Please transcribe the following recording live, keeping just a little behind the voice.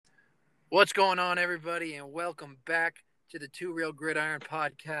What's going on, everybody, and welcome back to the Two Real Gridiron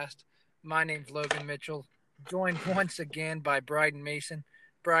podcast. My name's Logan Mitchell, joined once again by Bryden Mason.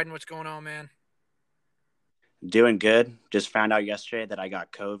 Bryden, what's going on, man? Doing good. Just found out yesterday that I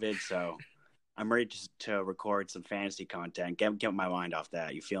got COVID, so I'm ready to record some fantasy content. Get my mind off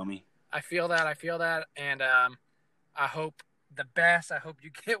that. You feel me? I feel that, and I hope the best. I hope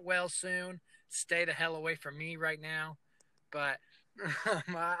you get well soon. Stay the hell away from me right now, but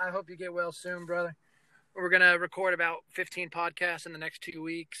I hope you get well soon, brother. We're gonna record about 15 podcasts in the next 2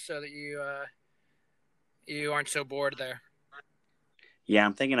 weeks, so that you aren't so bored there. Yeah,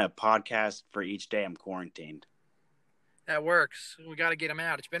 I'm thinking a podcast for each day I'm quarantined. That works. We got to get them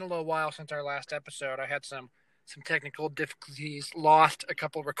out. It's been a little while since our last episode. I had some technical difficulties, lost a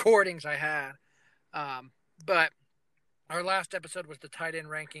couple recordings I had, but our last episode was the tight end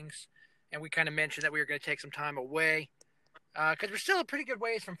rankings, and we kind of mentioned that we were going to take some time away because we're still a pretty good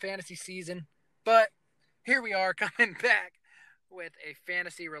ways from fantasy season. But here we are coming back with a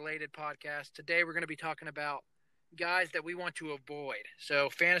fantasy related podcast. Today we're going to be talking about guys that we want to avoid. So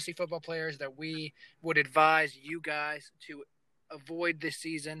fantasy football players that we would advise you guys to avoid this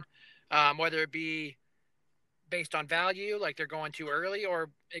season, whether it be based on value, like they're going too early, or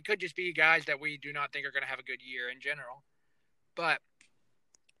it could just be guys that we do not think are going to have a good year in general. But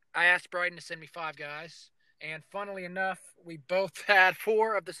I asked Bryden to send me 5 guys, and funnily enough, we both had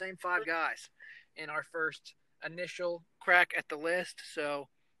 4 of the same 5 guys in our first initial crack at the list. So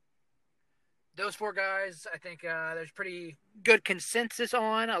those 4 guys, I think there's pretty good consensus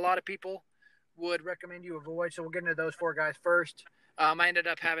on. A lot of people would recommend you avoid. So we'll get into those 4 guys first. I ended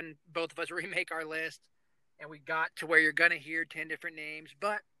up having both of us remake our list, and we got to where you're going to hear 10 different names.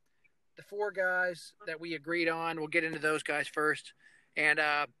 But the 4 guys that we agreed on, we'll get into those guys first. And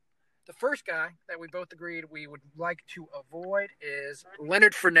the first guy that we both agreed we would like to avoid is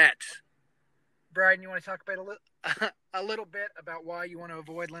Leonard Fournette. Bryden, you want to talk about a little bit about why you want to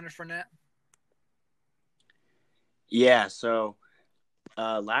avoid Leonard Fournette? Yeah, so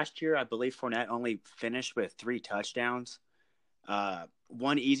last year I believe Fournette only finished with 3 touchdowns.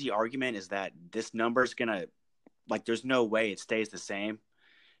 One easy argument is that this number is gonna there's no way it stays the same.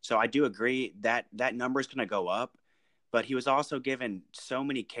 So I do agree that that number is gonna go up, but he was also given so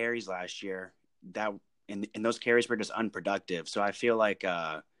many carries last year that and those carries were just unproductive. So I feel like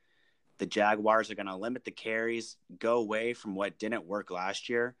the Jaguars are going to limit the carries, go away from what didn't work last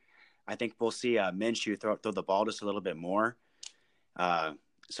year. I think we'll see Minshew throw the ball just a little bit more.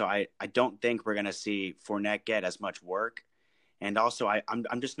 So I don't think we're going to see Fournette get as much work. And also,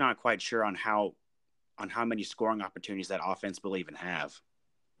 I'm just not quite sure on how many scoring opportunities that offense will even have.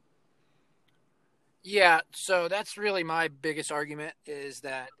 Yeah, so that's really my biggest argument is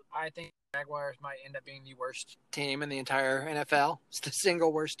that I think the Jaguars might end up being the worst team in the entire NFL. It's the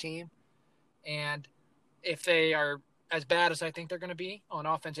single worst team. And if they are as bad as I think they're going to be on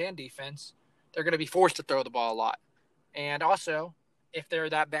offense and defense, they're going to be forced to throw the ball a lot. And also, if they're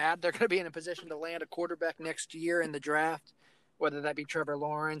that bad, they're going to be in a position to land a quarterback next year in the draft, whether that be Trevor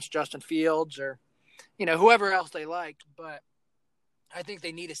Lawrence, Justin Fields, or whoever else they like. But I think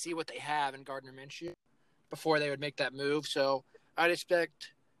they need to see what they have in Gardner Minshew before they would make that move. So I'd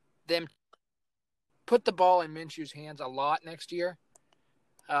expect them to put the ball in Minshew's hands a lot next year.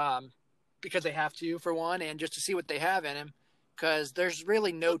 Because they have to, for one, and just to see what they have in him, because there's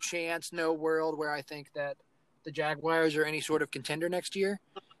really no chance, no world where I think that the Jaguars are any sort of contender next year.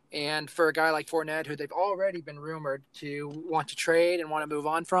 And for a guy like Fournette, who they've already been rumored to want to trade and want to move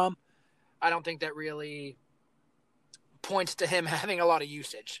on from, I don't think that really points to him having a lot of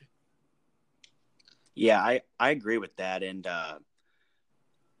usage. Yeah, I agree with that. And I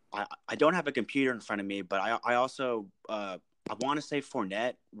don't have a computer in front of me, but I also I want to say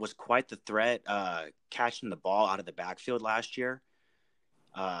Fournette was quite the threat catching the ball out of the backfield last year.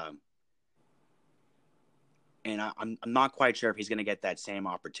 And I'm not quite sure if he's going to get that same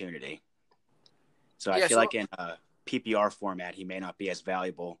opportunity. So I feel like in PPR format, he may not be as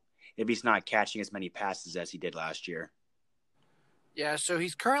valuable if he's not catching as many passes as he did last year. Yeah, so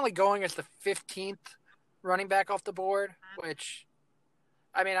he's currently going as the 15th running back off the board, which,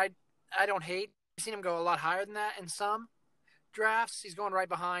 I mean, I don't hate. I've seen him go a lot higher than that in some drafts. He's going right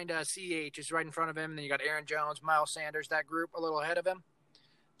behind CH is right in front of him. And then you got Aaron Jones, Miles Sanders, that group a little ahead of him.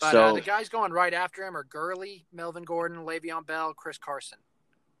 But the guys going right after him are Gurley, Melvin Gordon, Le'Veon Bell, Chris Carson.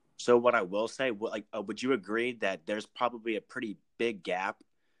 So what I will say, would you agree that there's probably a pretty big gap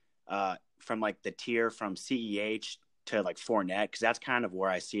from the tier from CEH to Fournette? Because that's kind of where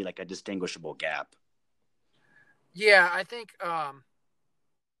I see a distinguishable gap. Yeah, I think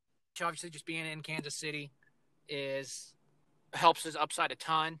obviously just being in Kansas City helps his upside a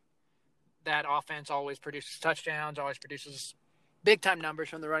ton. that offense always produces touchdowns, always produces big-time numbers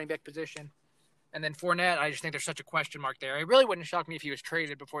from the running back position. And then Fournette, I just think there's such a question mark there. It really wouldn't shock me if he was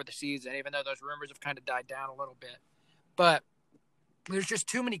traded before the season, even though those rumors have kind of died down a little bit. But there's just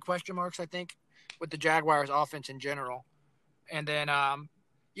too many question marks, I think, with the Jaguars' offense in general. And then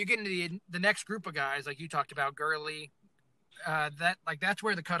you get into the next group of guys, like you talked about, Gurley. That's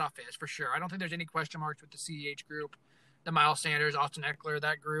where the cutoff is for sure. I don't think there's any question marks with the CEH group, the Miles Sanders, Austin Eckler,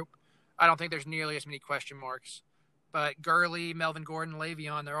 that group. I don't think there's nearly as many question marks. But Gurley, Melvin Gordon,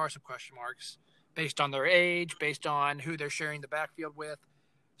 Le'Veon, there are some question marks based on their age, based on who they're sharing the backfield with.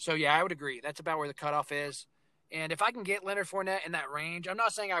 So, yeah, I would agree. That's about where the cutoff is. And if I can get Leonard Fournette in that range, I'm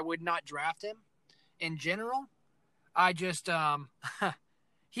not saying I would not draft him in general. I just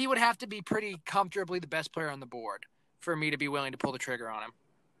he would have to be pretty comfortably the best player on the board for me to be willing to pull the trigger on him.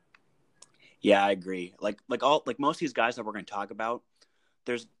 Yeah, I agree. Like most of these guys that we're going to talk about,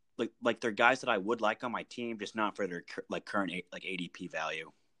 there's they're guys that I would like on my team, just not for their current ADP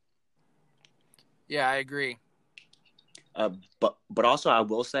value. Yeah, I agree. But also I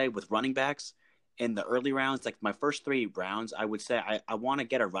will say with running backs in the early rounds, like my first 3 rounds, I would say I want to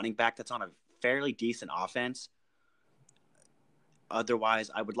get a running back that's on a fairly decent offense.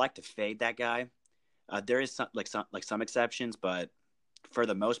 Otherwise, I would like to fade that guy. There is some exceptions, but for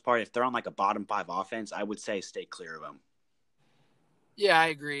the most part, if they're on like a bottom 5 offense, I would say stay clear of them. Yeah, I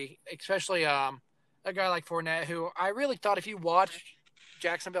agree. Especially a guy like Fournette, who I really thought if you watched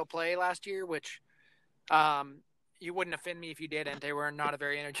Jacksonville play last year, which you wouldn't offend me if you didn't. They were not a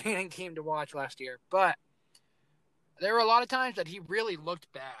very entertaining team to watch last year. But there were a lot of times that he really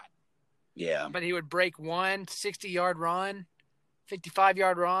looked bad. Yeah. But he would break one 60-yard run,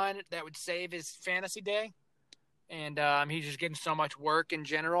 55-yard run that would save his fantasy day. And he's just getting so much work in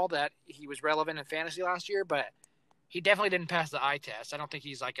general that he was relevant in fantasy last year. But he definitely didn't pass the eye test. I don't think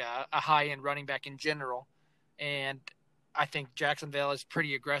he's like a high-end running back in general. And I think Jacksonville is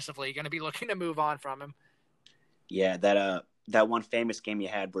pretty aggressively going to be looking to move on from him. Yeah, that one famous game you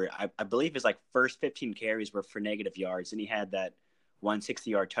had where I believe his first 15 carries were for negative yards, and he had that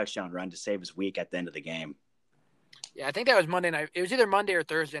 160-yard touchdown run to save his week at the end of the game. Yeah, I think that was Monday night. It was either Monday or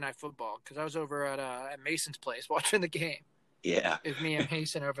Thursday night football because I was over at Mason's place watching the game. Yeah, it was me and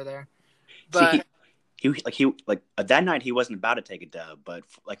Mason over there. But he that night he wasn't about to take a dub, but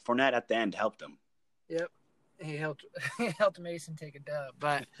Fournette at the end helped him. Yep, he helped Mason take a dub.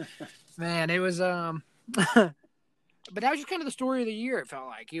 But man, it was But that was just kind of the story of the year, it felt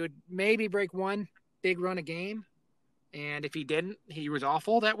like. He would maybe break one big run a game, and if he didn't, he was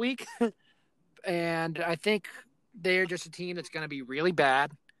awful that week. And I think they're just a team that's going to be really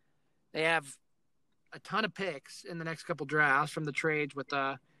bad. They have a ton of picks in the next couple drafts from the trades with,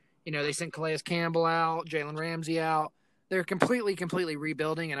 they sent Calais Campbell out, Jalen Ramsey out. They're completely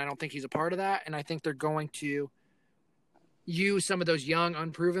rebuilding, and I don't think he's a part of that. And I think they're going to use some of those young,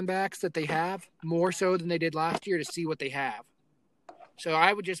 unproven backs that they have more so than they did last year to see what they have. So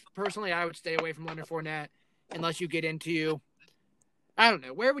I would stay away from Leonard Fournette unless you get into, I don't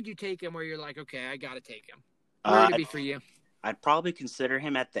know, where would you take him where you're like, okay, I got to take him? Where would it be for you? I'd probably consider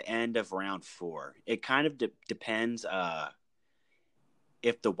him at the end of round 4. It kind of depends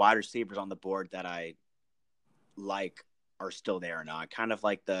if the wide receivers on the board that I like are still there or not. Kind of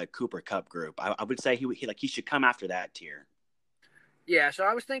like the Cooper Kupp group. I would say he should come after that tier. Yeah, so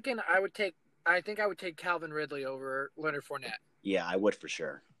I was thinking I would take Calvin Ridley over Leonard Fournette. Yeah, I would for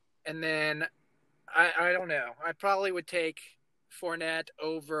sure. And then I don't know. I probably would take Fournette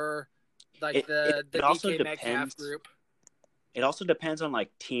over the DK Metcalf group. It also depends on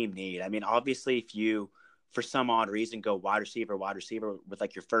team need. I mean, obviously, if you for some odd reason go wide receiver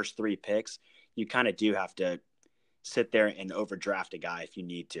with your first 3 picks, you kind of do have to sit there and overdraft a guy if you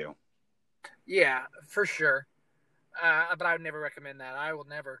need to. Yeah, for sure. But I would never recommend that. I will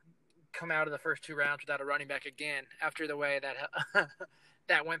never come out of the first 2 rounds without a running back again after the way that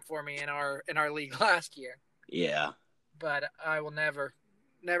that went for me in our league last year. Yeah. But I will never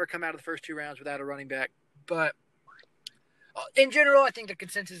come out of the first 2 rounds without a running back. But in general, I think the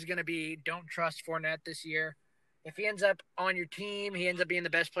consensus is going to be don't trust Fournette this year. If he ends up on your team, he ends up being the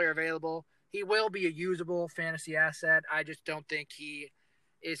best player available. He will be a usable fantasy asset. I just don't think he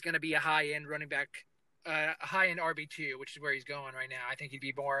is going to be a high-end running back, a high-end RB2, which is where he's going right now. I think he'd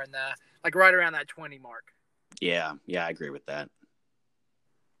be more in the right around that 20 mark. Yeah, I agree with that.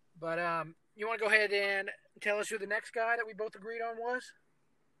 But you want to go ahead and tell us who the next guy that we both agreed on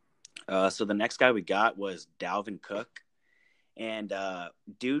was? So the next guy we got was Dalvin Cook. And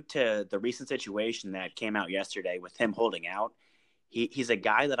due to the recent situation that came out yesterday with him holding out, he's a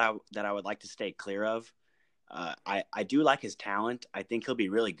guy that I would like to stay clear of. I do like his talent. I think he'll be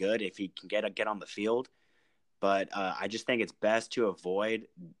really good if he can get on the field. But I just think it's best to avoid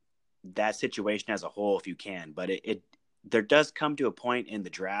that situation as a whole if you can. But it there does come to a point in the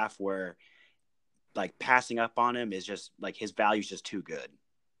draft where like passing up on him is just like his value is just too good.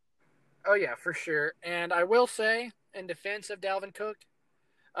 Oh yeah, for sure. And I will say, in defense of Dalvin Cook,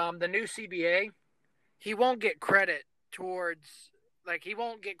 the new CBA, he won't get credit towards he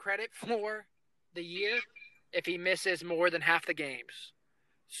won't get credit for the year if he misses more than half the games.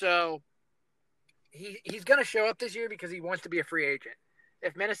 So he's going to show up this year because he wants to be a free agent.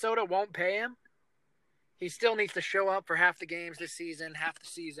 If Minnesota won't pay him, he still needs to show up for half the games this season, half the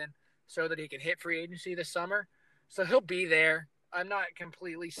season, so that he can hit free agency this summer. So he'll be there. I'm not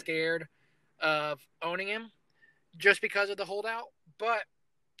completely scared of owning him just because of the holdout. But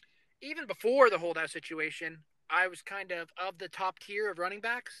even before the holdout situation, I was kind of the top tier of running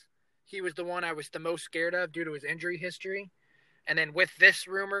backs. He was the one I was the most scared of due to his injury history. And then with this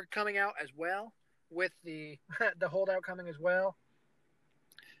rumor coming out as well, with the the holdout coming as well,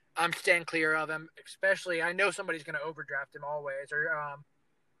 I'm staying clear of him. Especially, I know somebody's going to overdraft him always, or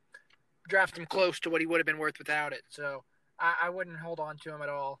draft him close to what he would have been worth without it. So I wouldn't hold on to him at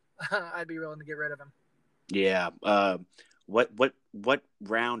all. I'd be willing to get rid of him. Yeah. What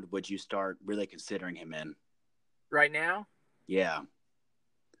round would you start really considering him in? Right now? Yeah.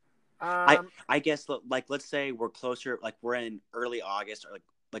 I guess like let's say we're closer, like we're in early August or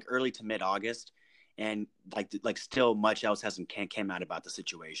like early to mid August, and like still much else hasn't came out about the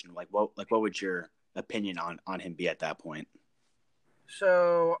situation. What would your opinion on him be at that point?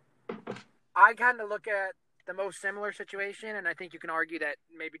 So I kind of look at the most similar situation, and I think you can argue that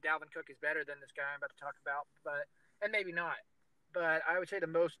maybe Dalvin Cook is better than this guy I'm about to talk about, and maybe not. But I would say the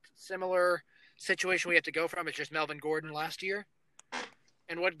most similar situation we have to go from is just Melvin Gordon last year.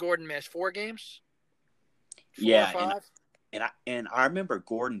 And what Gordon missed? 4 games? 4 or 5? And I remember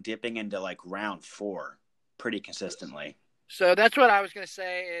Gordon dipping into like round 4 pretty consistently. So that's what I was going to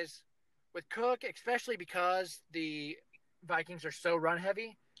say is with Cook, especially because the Vikings are so run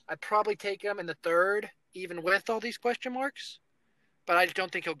heavy, I'd probably take him in the 3rd, even with all these question marks. But I just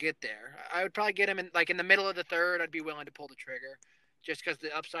don't think he'll get there. I would probably get him in the middle of the 3rd. I'd be willing to pull the trigger just because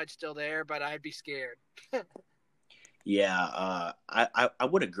the upside's still there, but I'd be scared. Yeah, I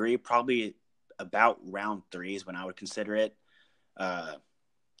would agree. Probably about round 3 is when I would consider it.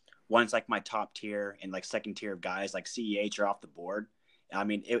 Once like my top tier and like second tier of guys like CEH are off the board, I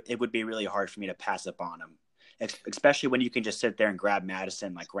mean, it would be really hard for me to pass up on them, especially when you can just sit there and grab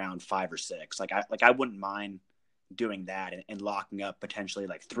Madison like round 5 or 6. I wouldn't mind doing that and locking up potentially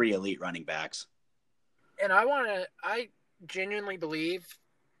like 3 elite running backs. And I genuinely believe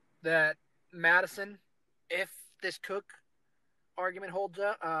that Madison, if this Cook argument holds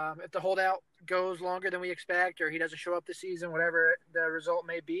up, if the holdout goes longer than we expect or he doesn't show up this season, whatever the result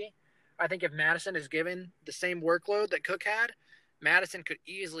may be, I think if Madison is given the same workload that Cook had, Madison could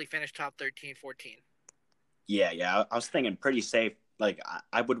easily finish top 13, 14. Yeah. I was thinking pretty safe. Like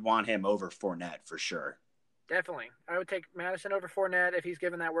I would want him over Fournette for sure. Definitely. I would take Madison over Fournette if he's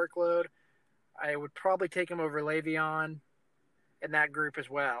given that workload. I would probably take him over Le'Veon in that group as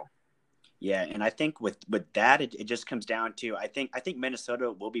well. Yeah, and I think with that, it just comes down to I think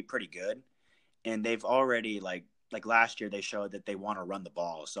Minnesota will be pretty good, and they've already like last year they showed that they want to run the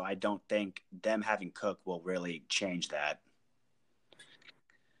ball. So I don't think them having Cook will really change that.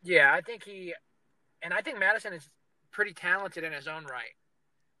 Yeah, I think Madison is pretty talented in his own right.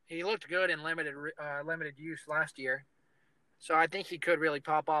 He looked good in limited use last year, so I think he could really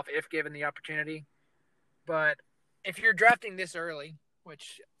pop off if given the opportunity. But if you're drafting this early,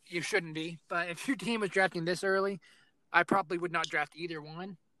 which you shouldn't be, but if your team was drafting this early, I probably would not draft either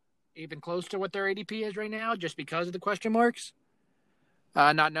one, even close to what their ADP is right now, just because of the question marks,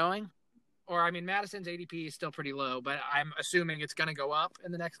 not knowing. Or, I mean, Madison's ADP is still pretty low, but I'm assuming it's going to go up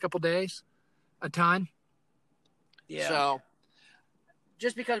in the next couple days, a ton. Yeah. So,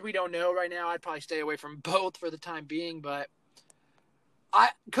 just because we don't know right now, I'd probably stay away from both for the time being. But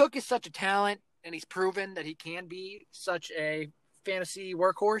Cook is such a talent, and he's proven that he can be such a fantasy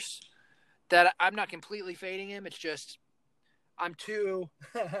workhorse that I'm not completely fading him. It's just I'm too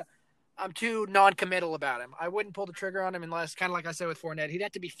non-committal about him. I wouldn't pull the trigger on him unless, kind of like I said with Fournette, he'd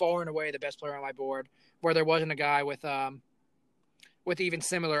have to be far and away the best player on my board, where there wasn't a guy with even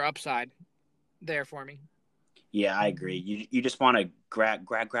similar upside there for me. Yeah, I agree. You just want to grab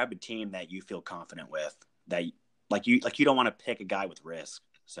a team that you feel confident with, that you don't want to pick a guy with risk.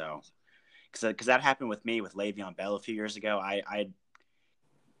 So because that happened with me with Le'Veon Bell a few years ago.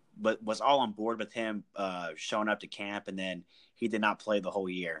 but was all on board with him showing up to camp, and then he did not play the whole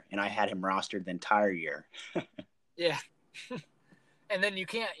year, and I had him rostered the entire year. Yeah. And then you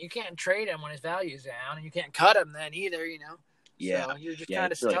can't trade him when his value's down, and you can't cut him then either, you know. Yeah, So you're just yeah,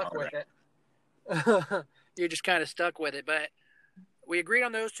 kind of it's really stuck hard. with it. You're just kind of stuck with it. But we agreed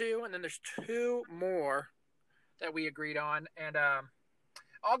on those two, and then there's two more that we agreed on. And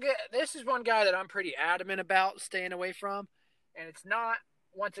this is one guy that I'm pretty adamant about staying away from, and it's not.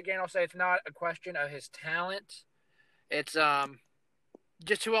 Once again, I'll say it's not a question of his talent. It's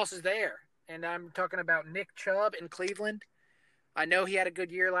just who else is there, and I'm talking about Nick Chubb in Cleveland. I know he had a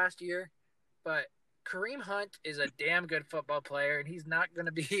good year last year, but Kareem Hunt is a damn good football player, and he's not going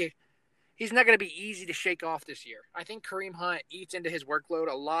to be easy to shake off this year. I think Kareem Hunt eats into his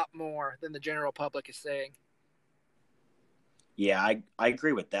workload a lot more than the general public is saying. Yeah, I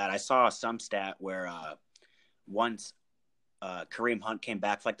agree with that. I saw some stat where once Kareem Hunt came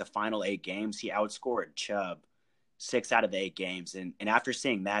back for like the final 8 games, he outscored Chubb 6 out of the 8 games. And after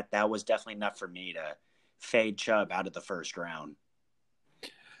seeing that, that was definitely enough for me to fade Chubb out of the first round.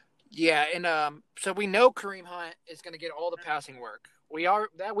 Yeah, and so we know Kareem Hunt is going to get all the passing work. We know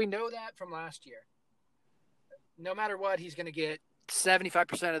that from last year. No matter what, he's going to get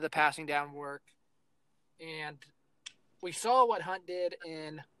 75% of the passing down work. And we saw what Hunt did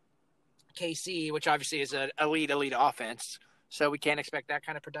in KC, which obviously is an elite offense. So we can't expect that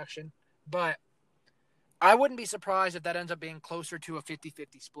kind of production. But I wouldn't be surprised if that ends up being closer to a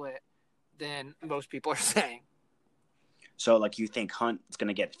 50-50 split than most people are saying. So, like, you think Hunt is going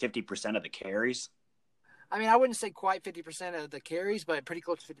to get 50% of the carries? I mean, I wouldn't say quite 50% of the carries, but pretty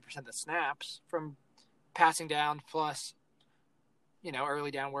close to 50% of the snaps from passing down plus, early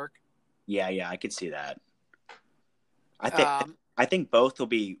down work. Yeah, I could see that. I think both will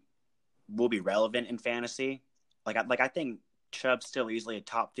be relevant in fantasy. I think Chubb's still easily a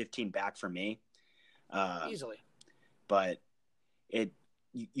top 15 back for me. Easily. But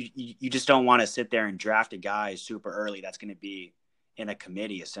you just don't want to sit there and draft a guy super early that's going to be in a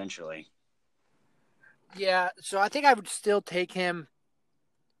committee essentially. Yeah, so I think I would still take him.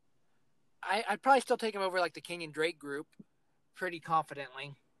 I'd probably still take him over like the Kenyon Drake group pretty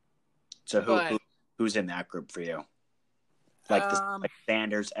confidently. So who's in that group for you? Like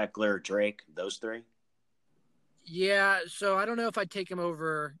Sanders, Eckler, Drake, those three? Yeah, so I don't know if I'd take him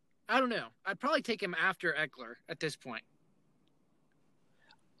over. I don't know. I'd probably take him after Eckler at this point.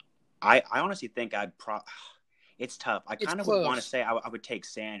 I honestly think it's tough. I kind of would want to say I would take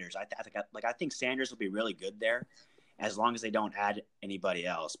Sanders. I think Sanders will be really good there as long as they don't add anybody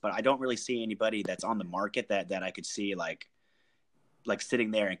else. But I don't really see anybody that's on the market that I could see like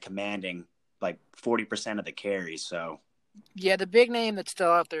sitting there and commanding like 40% of the carries. So yeah, the big name that's still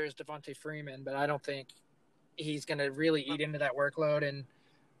out there is Devontae Freeman, but I don't think he's going to really eat into that workload. And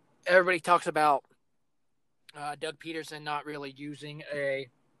everybody talks about Doug Peterson not really using a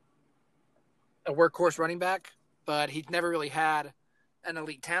workhorse running back, but he's never really had an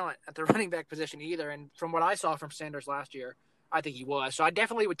elite talent at the running back position either. And from what I saw from Sanders last year, I think he was. So I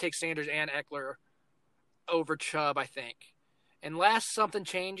definitely would take Sanders and Eckler over Chubb, I think. Unless something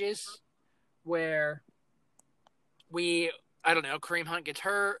changes where Kareem Hunt gets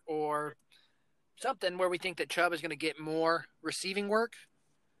hurt or something where we think that Chubb is going to get more receiving work,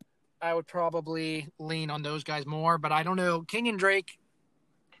 I would probably lean on those guys more. But I don't know. Kenyon Drake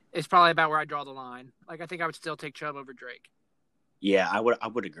is probably about where I draw the line. Like, I think I would still take Chubb over Drake. Yeah, I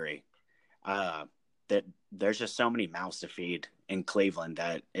would agree. That there's just so many mouths to feed in Cleveland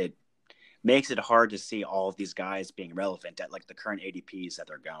that it makes it hard to see all of these guys being relevant at like the current ADPs that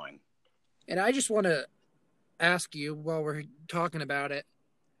they're going. And I just want to ask you while we're talking about it,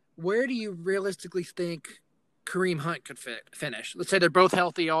 where do you realistically think Kareem Hunt could finish? Let's say they're both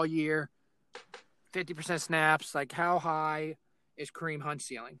healthy all year, 50% snaps. Like, how high is Kareem Hunt's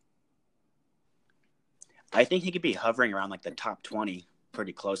ceiling? I think he could be hovering around like the top 20,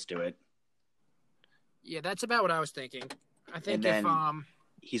 pretty close to it. Yeah, that's about what I was thinking. I think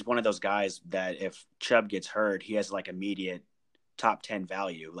he's one of those guys that if Chubb gets hurt, he has like immediate top 10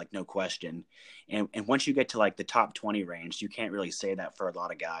 value, like no question. And once you get to like the top 20 range, you can't really say that for a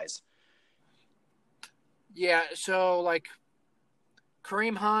lot of guys. Yeah, so like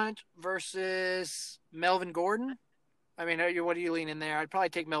Kareem Hunt versus Melvin Gordon. I mean, what are you leaning there? I'd probably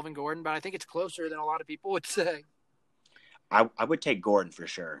take Melvin Gordon, but I think it's closer than a lot of people would say. I would take Gordon for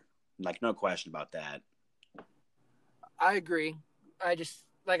sure. Like, no question about that. I agree. I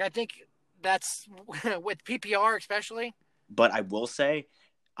think that's with PPR especially. But I will say,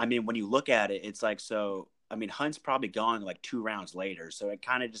 I mean, when you look at it, it's like, Hunt's probably gone like 2 rounds later. So it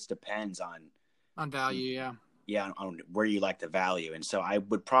kind of just depends on value. Yeah. on where you like the value. And so I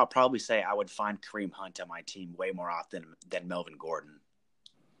would probably say I would find Kareem Hunt on my team way more often than Melvin Gordon.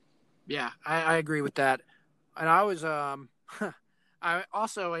 Yeah, I agree with that. And I was I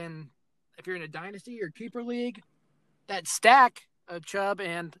also if you're in a dynasty or keeper league, that stack of Chubb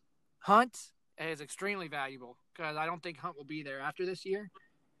and Hunt is extremely valuable because I don't think Hunt will be there after this year.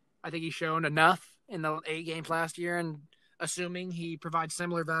 I think he's shown enough in the 8 games last year, and assuming he provides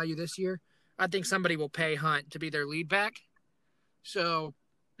similar value this year, I think somebody will pay Hunt to be their lead back. So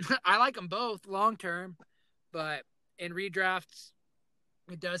I like them both long term, but in redrafts,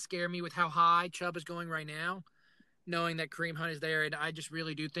 it does scare me with how high Chubb is going right now, knowing that Kareem Hunt is there. And I just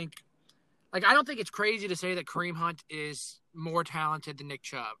really do think, like, I don't think it's crazy to say that Kareem Hunt is more talented than Nick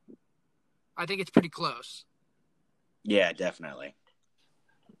Chubb. I think it's pretty close. Yeah, definitely.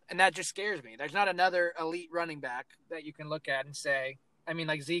 And that just scares me. There's not another elite running back that you can look at and say, I mean,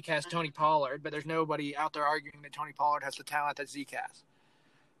 like Zeke has Tony Pollard, but there's nobody out there arguing that Tony Pollard has the talent that Zeke has.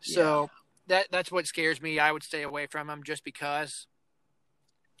 So that's what scares me. I would stay away from him just because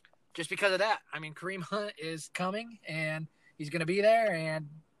of that. I mean, Kareem Hunt is coming and he's going to be there, and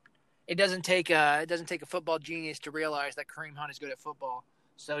it doesn't take a football genius to realize that Kareem Hunt is good at football.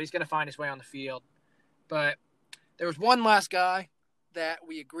 So he's going to find his way on the field. But there was one last guy that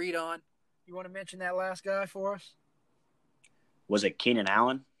we agreed on. You want to mention that last guy for us? Was it Keenan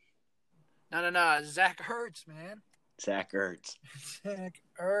Allen? No. Zach Ertz, man. Zach Ertz. Zach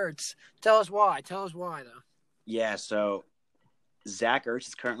Ertz. Tell us why, though. Yeah, so Zach Ertz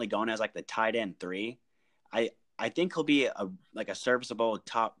is currently going as like the tight end 3. I think he'll be a serviceable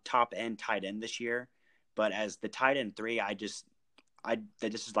top end tight end this year, but as the tight end 3, this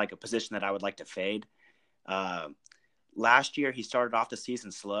is like a position that I would like to fade. Last year he started off the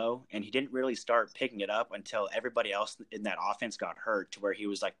season slow, and he didn't really start picking it up until everybody else in that offense got hurt, to where he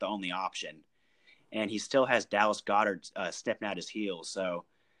was like the only option. And he still has Dallas Goedert stepping at his heels. So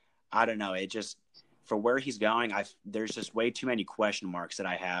I don't know. It just, for where he's going, there's just way too many question marks that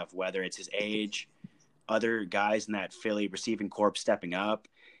I have, whether it's his age, other guys in that Philly receiving corps stepping up,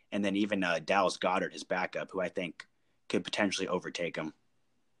 and then even Dallas Goedert, his backup, who I think could potentially overtake him.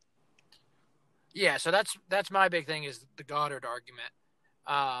 Yeah, so that's my big thing is the Goddard argument.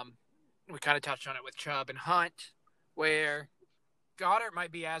 We kind of touched on it with Chubb and Hunt, where Goddard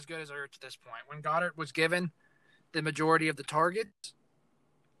might be as good as Ertz at this point. When Goddard was given the majority of the targets,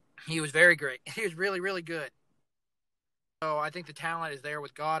 he was very great. He was really, really good. So I think the talent is there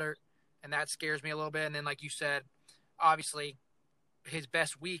with Goddard, and that scares me a little bit. And then, like you said, obviously his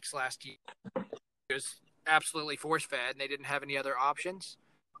best weeks last year was absolutely force-fed, and they didn't have any other options.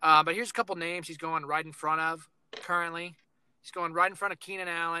 But here's a couple names he's going right in front of currently. He's going right in front of Keenan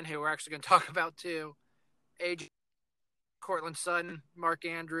Allen, who we're actually going to talk about too. AJ, Cortland Sutton, Mark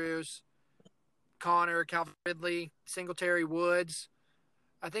Andrews, Connor, Calvin Ridley, Singletary, Woods.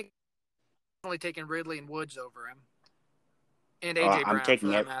 I think I'm only taking Ridley and Woods over him. And AJ Brown, for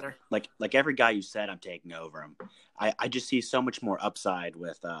that matter. Like every guy you said, I'm taking over him. I just see so much more upside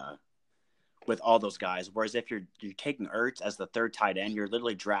with all those guys. Whereas if you're taking Ertz as the 3rd tight end, you're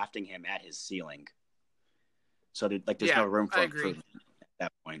literally drafting him at his ceiling. So there's no room for improvement at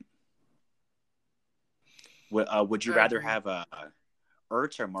that point. Would you rather have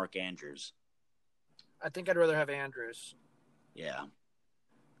Ertz or Mark Andrews? I think I'd rather have Andrews. Yeah.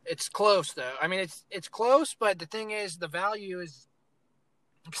 It's close, though. I mean, it's close, but the thing is, the value is,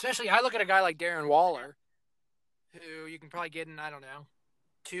 especially I look at a guy like Darren Waller, who you can probably get in, I don't know,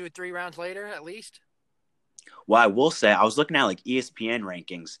 2 or 3 rounds later at least. Well, I will say, I was looking at like ESPN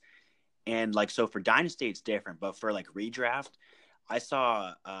rankings, and like, so for Dynasty it's different, but for like redraft, I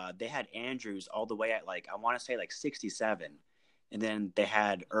saw they had Andrews all the way at like, I want to say like 67, and then they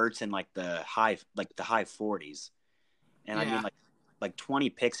had Ertz in like the high 40s, and I mean like 20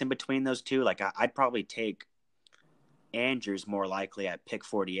 picks in between those two. Like I'd probably take Andrews more likely at pick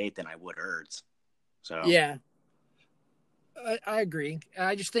 48 than I would Ertz. So yeah. I agree.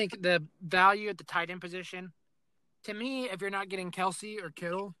 I just think the value at the tight end position, to me, if you're not getting Kelsey or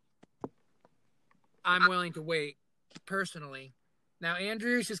Kittle, I'm willing to wait, personally. Now,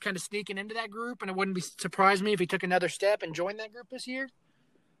 Andrews is kind of sneaking into that group, and it wouldn't surprise me if he took another step and joined that group this year.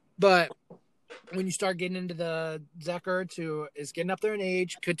 But when you start getting into the Zach Ertz, who is getting up there in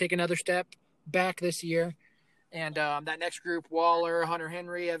age, could take another step back this year, and that next group, Waller, Hunter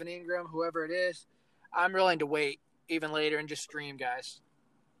Henry, Evan Ingram, whoever it is, I'm willing to wait even later and just stream guys.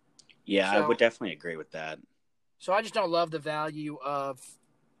 Yeah, I would definitely agree with that. So I just don't love the value of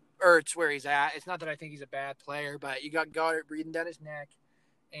Ertz where he's at. It's not that I think he's a bad player, but you got Goddard breathing down his neck,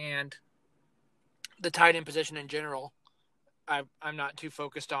 and the tight end position in general, I'm not too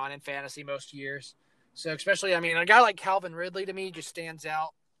focused on in fantasy most years. So especially, I mean, a guy like Calvin Ridley to me just stands out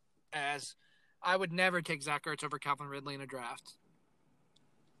as I would never take Zach Ertz over Calvin Ridley in a draft.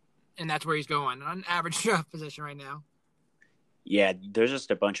 And that's where he's going, on average draft position right now. Yeah, there's just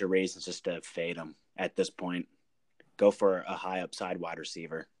a bunch of reasons just to fade him at this point. Go for a high upside wide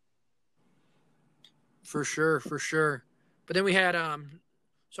receiver. For sure. But then we had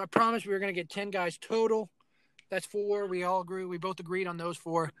so I promised we were going to get 10 guys total. That's 4. We both agreed on those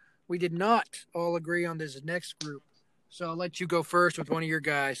 4. We did not all agree on this next group. So I'll let you go first with one of your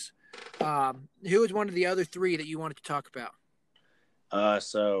guys. Who is one of the other 3 that you wanted to talk about?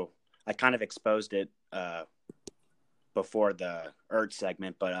 So I kind of exposed it before the Ertz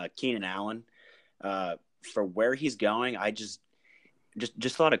segment, but Keenan Allen, for where he's going, I just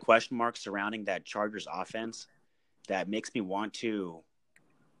a lot of question marks surrounding that Chargers offense that makes me want to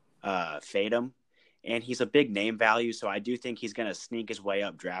fade him. And he's a big name value, so I do think he's going to sneak his way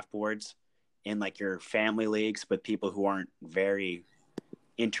up draft boards in like your family leagues with people who aren't very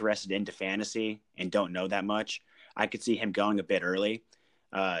interested into fantasy and don't know that much. I could see him going a bit early,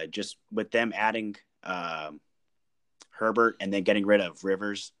 just with them adding Herbert and then getting rid of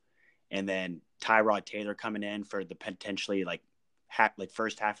Rivers, and then Tyrod Taylor coming in for the potentially like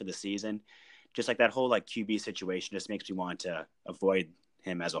first half of the season. Just like that whole like QB situation just makes me want to avoid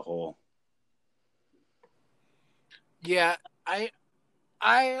him as a whole. Yeah,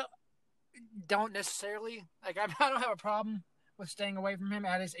 I don't necessarily like. I don't have a problem with staying away from him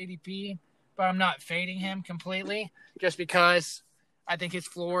at his ADP, but I'm not fading him completely just because I think his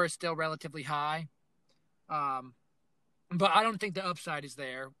floor is still relatively high. But I don't think the upside is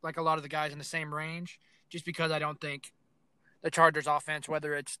there, like a lot of the guys in the same range, just because I don't think the Chargers offense,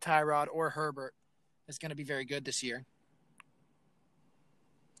 whether it's Tyrod or Herbert, is going to be very good this year.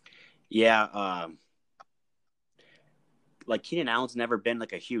 Yeah, like Keenan Allen's never been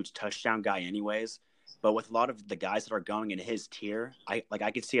like a huge touchdown guy anyways, but with a lot of the guys that are going in his tier, I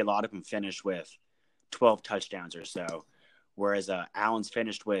could see a lot of them finish with 12 touchdowns or so, whereas Allen's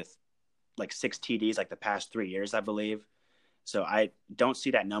finished with like 6 TDs like the past 3 years, I believe. So I don't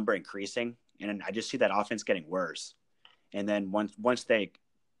see that number increasing, and I just see that offense getting worse. And then once they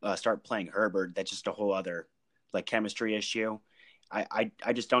start playing Herbert, that's just a whole other like chemistry issue. I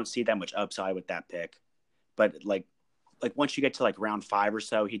just don't see that much upside with that pick. But like once you get to like round 5 or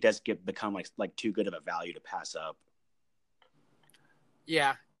so, he does become like too good of a value to pass up.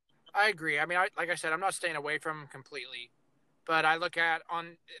 Yeah, I agree. I mean, like I said, I'm not staying away from him completely, but I look at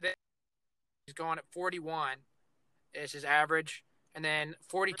he's going at 41 is his average, and then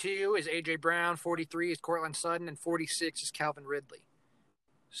 42 is AJ Brown, 43 is Cortland Sutton, and 46 is Calvin Ridley.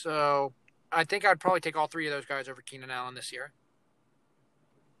 So I think I'd probably take all 3 of those guys over Keenan Allen this year.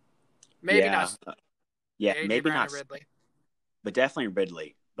 Maybe not. Yeah, AJ maybe Brown not and Ridley, but definitely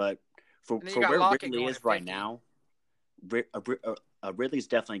Ridley. But for where Lockett Ridley is right 50. now, Ridley's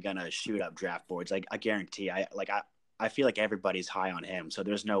definitely gonna shoot up draft boards. Like I guarantee. I feel like everybody's high on him, so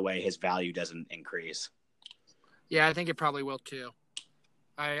there's no way his value doesn't increase. Yeah, I think it probably will too.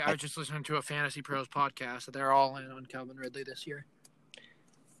 I was just listening to a Fantasy Pros podcast that they're all in on Calvin Ridley this year.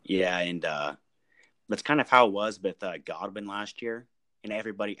 Yeah, and that's kind of how it was with Godwin last year, and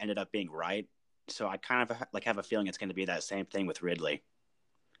everybody ended up being right. So I kind of have a feeling it's going to be that same thing with Ridley.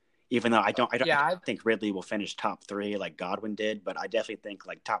 Even though I don't think Ridley will finish top 3 like Godwin did, but I definitely think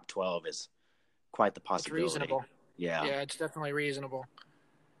like top 12 is quite the possibility. It's reasonable. Yeah, it's definitely reasonable.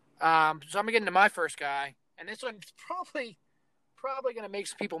 So I'm gonna get into my first guy, and this one's probably going to make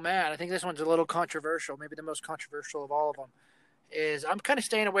some people mad. I think this one's a little controversial, maybe the most controversial of all of them. Is I'm kind of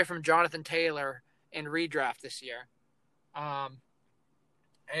staying away from Jonathan Taylor in redraft this year. And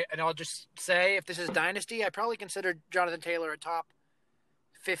I'll just say, if this is Dynasty, I probably consider Jonathan Taylor a top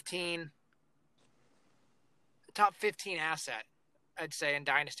 15 asset, I'd say, in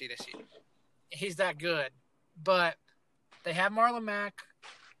Dynasty this year. He's that good. But they have Marlon Mack.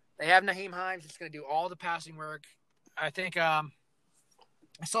 They have Naheem Hines. It's going to do all the passing work. I think I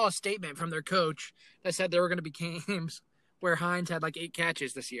saw a statement from their coach that said there were going to be games where Hines had like 8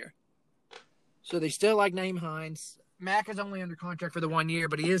 catches this year. So they still like Naheem Hines. Mack is only under contract for the 1 year,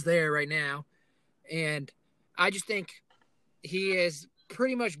 but he is there right now. And I just think he is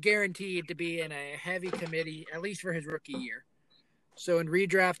pretty much guaranteed to be in a heavy committee, at least for his rookie year. So in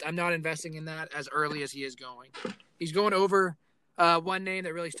redraft, I'm not investing in that as early as he is going. He's going over one name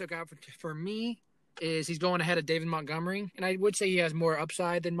that really stuck out for me is he's going ahead of David Montgomery. And I would say he has more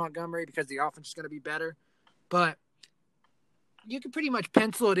upside than Montgomery because the offense is going to be better. But you can pretty much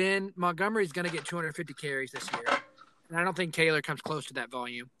pencil it in. Montgomery's going to get 250 carries this year. And I don't think Taylor comes close to that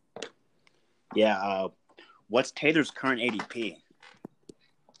volume. Yeah. What's Taylor's current ADP?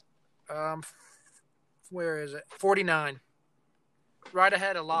 Where is it? 49. Right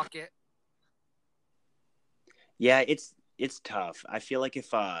ahead of Lockett. Yeah, it's tough. I feel like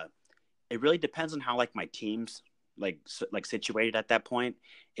if it really depends on how like my team's like situated at that point.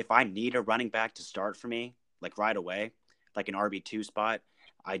 If I need a running back to start for me like right away, like an RB2 spot,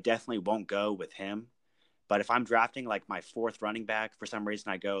 I definitely won't go with him. But if I'm drafting like my fourth running back, for some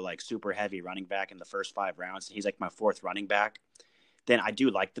reason I go like super heavy running back in the first 5 rounds, and he's like my fourth running back, then I do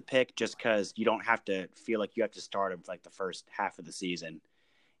like the pick just because you don't have to feel like you have to start him for like the first half of the season.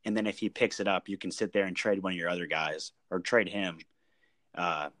 And then if he picks it up, you can sit there and trade one of your other guys or trade him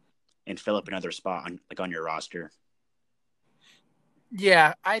uh, and fill up another spot on your roster.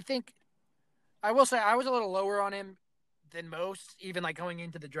 Yeah, I think I will say I was a little lower on him than most, even like going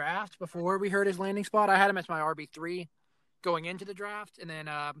into the draft before we heard his landing spot. I had him as my RB3 going into the draft, and then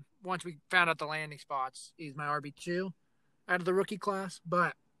once we found out the landing spots, he's my RB2 out of the rookie class.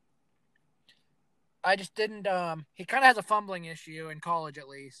 But I just didn't. He kind of has a fumbling issue in college, at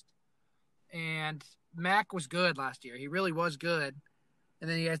least. And Mack was good last year. He really was good. And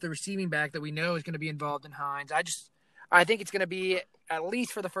then he has the receiving back that we know is going to be involved in Hines. I think it's going to be at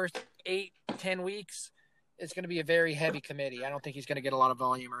least for the first 8-10 weeks. It's going to be a very heavy committee. I don't think he's going to get a lot of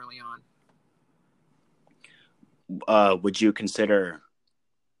volume early on. Would you consider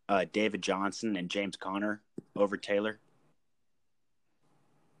David Johnson and James Conner over Taylor?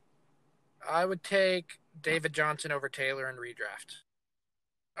 I would take David Johnson over Taylor in redraft.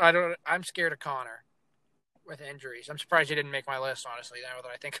 I'm scared of Conner with injuries. I'm surprised he didn't make my list, honestly, now that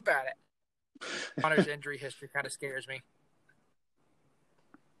I think about it. Conner's injury history kind of scares me.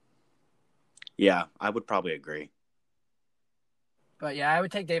 Yeah, I would probably agree. But yeah, I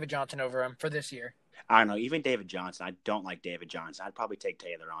would take David Johnson over him for this year. I don't know. Even David Johnson, I don't like David Johnson. I'd probably take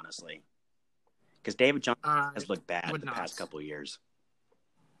Taylor, honestly. Because David Johnson has looked bad the past couple of years.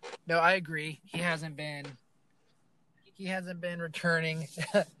 No, I agree. He hasn't been returning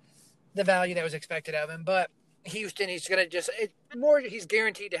the value that was expected of him. But Houston, he's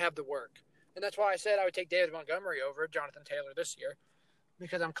guaranteed to have the work. And that's why I said I would take David Montgomery over Jonathan Taylor this year,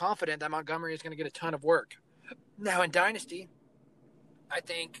 because I'm confident that Montgomery is going to get a ton of work. Now in Dynasty, I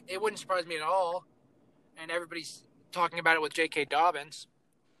think it wouldn't surprise me at all, and everybody's talking about it with J.K. Dobbins,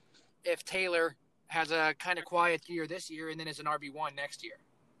 if Taylor has a kind of quiet year this year and then is an RB1 next year.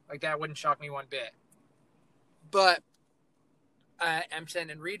 Like, that wouldn't shock me one bit. But I'm saying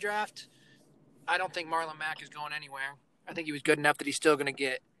in redraft, I don't think Marlon Mack is going anywhere. I think he was good enough that he's still going to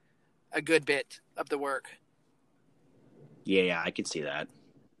get a good bit of the work. Yeah, I can see that.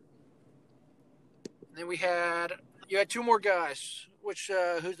 And then you had two more guys. Who's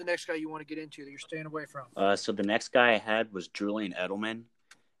the next guy you want to get into that you're staying away from? So the next guy I had was Julian Edelman.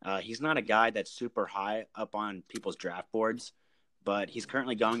 He's not a guy that's super high up on people's draft boards, but he's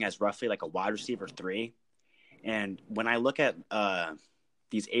currently going as roughly like a wide receiver 3. And when I look at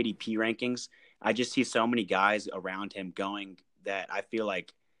these ADP rankings, I just see so many guys around him going that I feel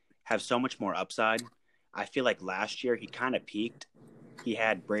like have so much more upside. I feel like last year he kind of peaked. He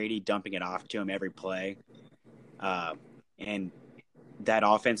had Brady dumping it off to him every play. And that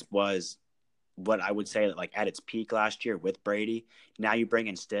offense was what I would say like at its peak last year with Brady. Now you bring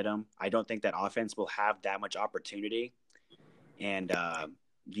in Stidham. I don't think that offense will have that much opportunity. And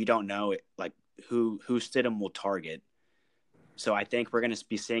you don't know like who Stidham will target. So I think we're going to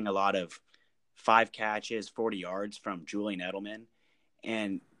be seeing a lot of 5 catches, 40 yards from Julian Edelman.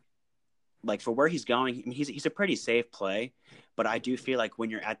 And like for where he's going, I mean, he's a pretty safe play, but I do feel like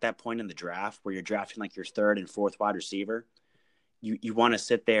when you're at that point in the draft where you're drafting like your 3rd and 4th wide receiver, you want to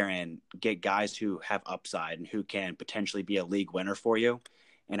sit there and get guys who have upside and who can potentially be a league winner for you.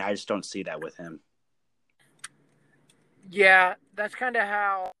 And I just don't see that with him. Yeah, that's kind of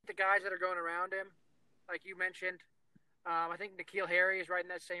how the guys that are going around him, like you mentioned, I think N'Keal Harry is right in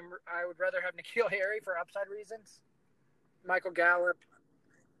that same. I would rather have N'Keal Harry for upside reasons. Michael Gallup.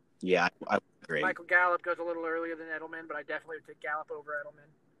 Yeah, I agree. Michael Gallup goes a little earlier than Edelman, but I definitely would take Gallup over Edelman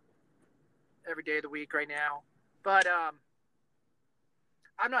every day of the week right now. But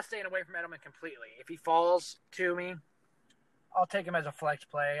I'm not staying away from Edelman completely. If he falls to me, I'll take him as a flex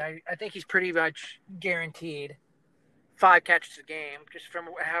play. I think he's pretty much guaranteed 5 catches a game just from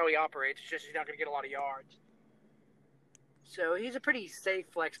how he operates. It's just he's not going to get a lot of yards. So he's a pretty safe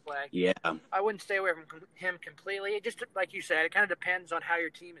flex play. Yeah. I wouldn't stay away from him completely. It just, like you said, it kind of depends on how your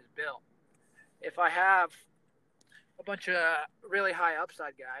team is built. If I have a bunch of really high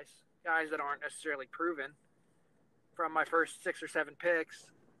upside guys that aren't necessarily proven from my first 6 or 7 picks,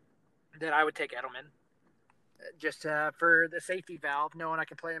 then I would take Edelman just for the safety valve, knowing I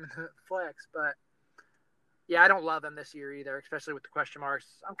can play him in the flex. But Yeah, I don't love him this year either, especially with the question marks.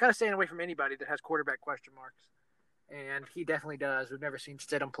 I'm kind of staying away from anybody that has quarterback question marks, and he definitely does. We've never seen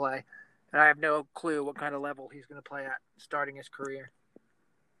Stidham play, and I have no clue what kind of level he's going to play at starting his career.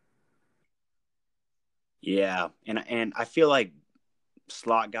 Yeah, and I feel like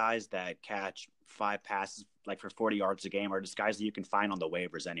slot guys that catch 5 passes like for 40 yards a game are just guys that you can find on the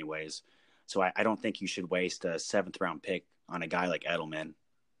waivers anyways. So I don't think you should waste a 7th-round pick on a guy like Edelman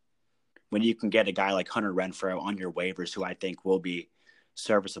when you can get a guy like Hunter Renfrow on your waivers, who I think will be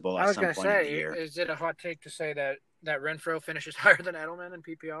serviceable I at was some going to point in the say, year. is it a hot take to say that Renfrow finishes higher than Edelman in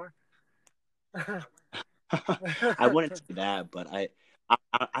PPR? I wouldn't say that, but I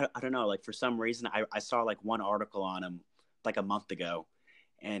don't know. Like for some reason, I saw like one article on him like a month ago,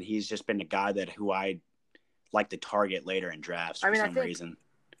 and he's just been a guy who I like to target later in drafts for some reason.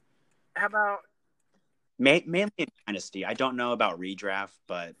 How about mainly in Dynasty? I don't know about redraft,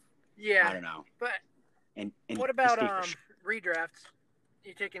 but yeah, I don't know. But and what about sure. redrafts?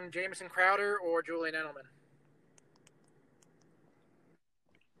 You taking Jamison Crowder or Julian Edelman?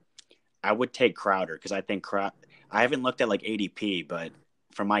 I would take Crowder because I think I haven't looked at like ADP, but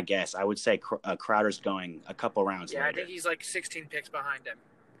from my guess, I would say Crowder's going a couple rounds later. I think he's like 16 picks behind him,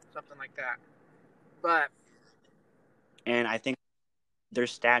 something like that. And I think their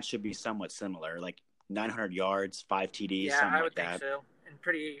stats should be somewhat similar, like 900 yards, 5 TDs, something I would like think that. so. And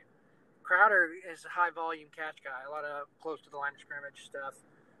Crowder is a high volume catch guy, a lot of close to the line of scrimmage stuff.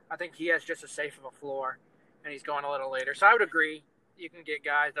 I think he has just as safe of a floor, and he's going a little later. So I would agree. You can get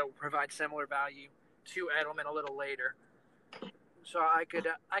guys that will provide similar value to Edelman a little later. So I could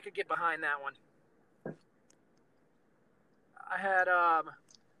get behind that one. I had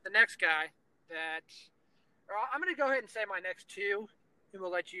the next guy that I'm going to go ahead and say my next two, and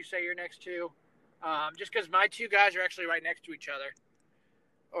we'll let you say your next two, just because my two guys are actually right next to each other,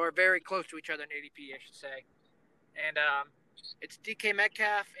 or very close to each other in ADP, I should say. And it's DK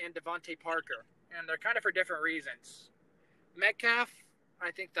Metcalf and Devontae Parker, and they're kind of for different reasons. Metcalf,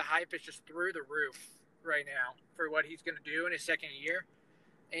 I think the hype is just through the roof right now for what he's going to do in his second year.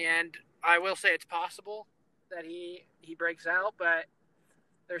 And I will say it's possible that he breaks out, but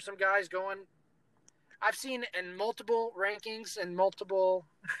there's some guys going. I've seen in multiple rankings and multiple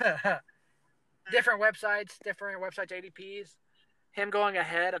different websites ADPs, him going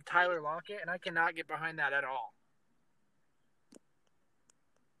ahead of Tyler Lockett, and I cannot get behind that at all.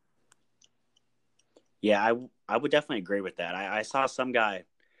 Yeah, I would definitely agree with that. I saw some guy,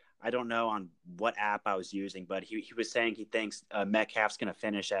 I don't know on what app I was using, but he was saying he thinks Metcalf's going to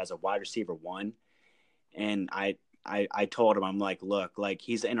finish as a wide receiver 1. And I told him, I'm like, look, like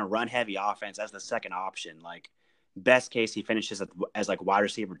he's in a run heavy offense as the second option. Like best case, he finishes as like wide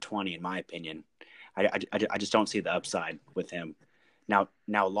receiver 20, in my opinion. I just don't see the upside with him. Now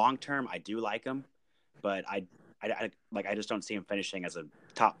long term, I do like him, but I just don't see him finishing as a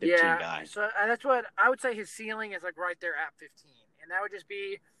top 15 guy. So that's what I would say. His ceiling is like right there at 15, and that would just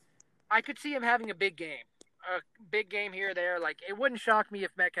be. I could see him having a big game here or there. Like it wouldn't shock me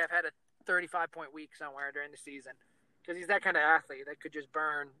if Metcalf had a 35-point week somewhere during the season, because he's that kind of athlete that could just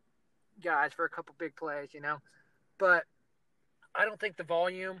burn guys for a couple big plays, you know. But I don't think the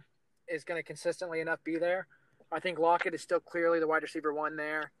volume is going to consistently enough be there. I think Lockett is still clearly the wide receiver 1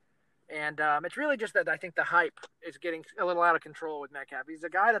 there. And it's really just that I think the hype is getting a little out of control with Metcalf. He's a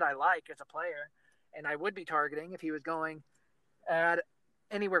guy that I like as a player, and I would be targeting if he was going at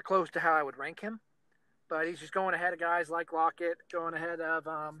anywhere close to how I would rank him. But he's just going ahead of guys like Lockett, going ahead of,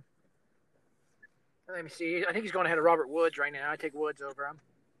 let me see, I think he's going ahead of Robert Woods right now. I take Woods over him.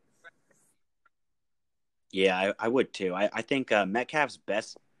 Yeah, I would too. I think Metcalf's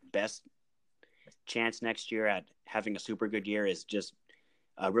best chance next year at having a super good year is just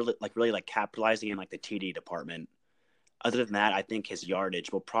really capitalizing in like the TD department. Other than that, I think his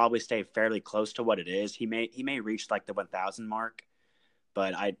yardage will probably stay fairly close to what it is. He may reach like the 1,000 mark,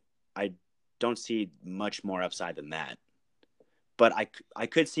 but I don't see much more upside than that. But I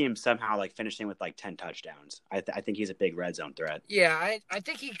could see him somehow like finishing with like 10 touchdowns. I think he's a big red zone threat. Yeah, I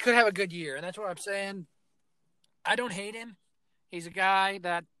think he could have a good year, and that's what I'm saying. I don't hate him. He's a guy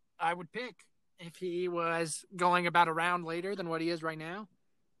that I would pick if he was going about a round later than what he is right now.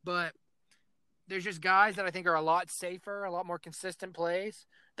 But there's just guys that I think are a lot safer, a lot more consistent plays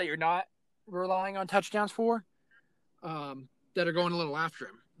that you're not relying on touchdowns for, that are going a little after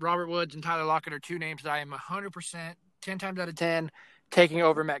him. Robert Woods and Tyler Lockett are two names that I am 100%, 10 times out of 10, taking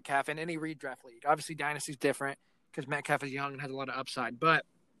over Metcalf in any redraft league. Obviously, Dynasty's different because Metcalf is young and has a lot of upside. But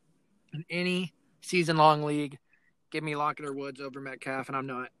in any season-long league, give me Lockett or Woods over Metcalf, and I'm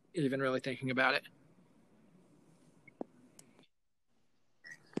not even really thinking about it.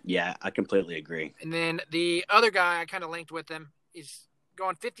 Yeah, I completely agree. And then the other guy I kind of linked with him, he's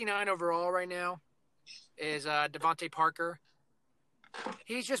going 59 overall right now, is Devontae Parker.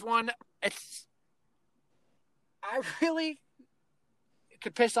 He's just one. It's I really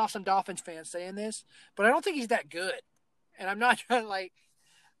could piss off some Dolphins fans saying this, but I don't think he's that good. And I'm not trying to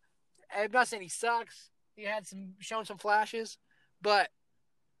I'm not saying he sucks. He had shown some flashes, but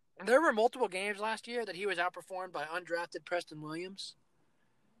there were multiple games last year that he was outperformed by undrafted Preston Williams.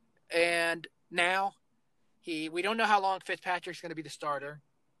 And now we don't know how long Fitzpatrick's going to be the starter.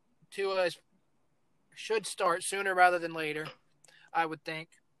 Tua should start sooner rather than later, I would think.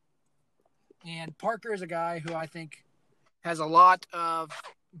 And Parker is a guy who I think has a lot of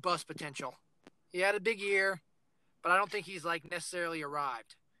bust potential. He had a big year, but I don't think he's necessarily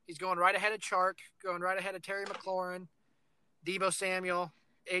arrived. He's going right ahead of Chark, going right ahead of Terry McLaurin, Deebo Samuel,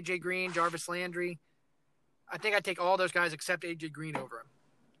 AJ Green, Jarvis Landry. I think I'd take all those guys except AJ Green over him.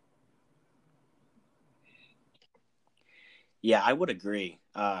 Yeah, I would agree.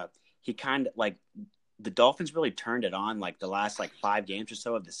 He kind of the Dolphins really turned it on the last 5 games or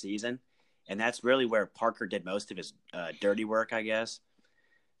so of the season, and that's really where Parker did most of his dirty work, I guess.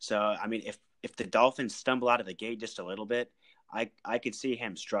 So I mean, if the Dolphins stumble out of the gate just a little bit, I could see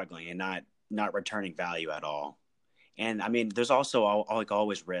him struggling and not returning value at all. And I mean, there's also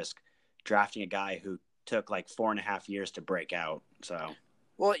always risk drafting a guy who took 4.5 years to break out. So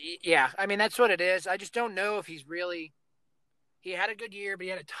well, yeah, I mean that's what it is. I just don't know if he's really. He had a good year, but he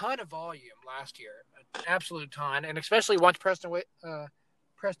had a ton of volume last year, an absolute ton, and especially once Preston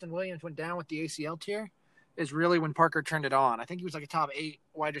Williams went down with the ACL tear, is really when Parker turned it on. I think he was a top 8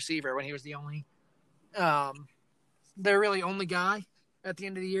 wide receiver when he was their really only guy at the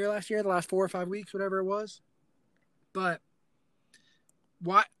end of the year last year, the last 4 or 5 weeks, whatever it was. But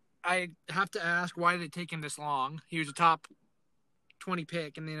I have to ask, why did it take him this long? He was a top 20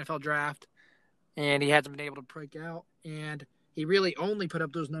 pick in the NFL draft, and he hasn't been able to break out. And he really only put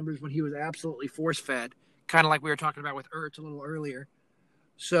up those numbers when he was absolutely force-fed, kind of like we were talking about with Ertz a little earlier.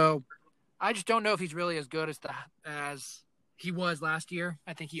 So I just don't know if he's really as good as he was last year.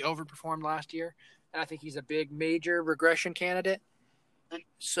 I think he overperformed last year, and I think he's a big major regression candidate.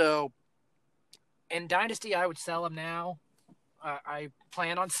 So in Dynasty, I would sell him now. I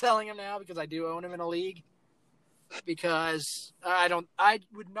plan on selling him now because I do own him in a league. Because I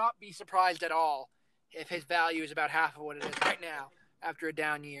would not be surprised at all if his value is about half of what it is right now after a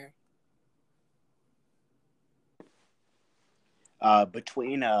down year.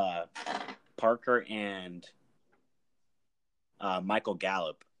 Between Parker and Michael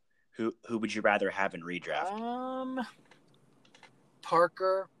Gallup, who would you rather have in redraft?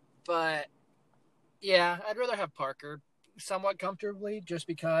 Parker, but yeah, I'd rather have Parker somewhat comfortably, just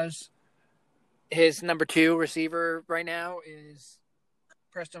because his number 2 receiver right now is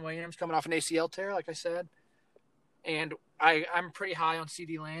Preston Williams coming off an ACL tear, like I said. And I'm pretty high on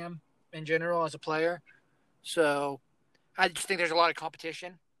CeeDee Lamb in general as a player. So I just think there's a lot of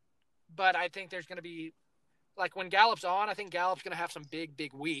competition. But I think there's going to be, when Gallup's on, I think Gallup's going to have some big,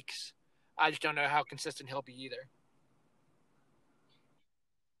 big weeks. I just don't know how consistent he'll be either.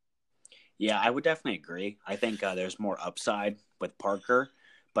 Yeah, I would definitely agree. I think there's more upside with Parker,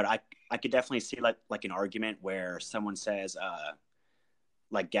 but I could definitely see an argument where someone says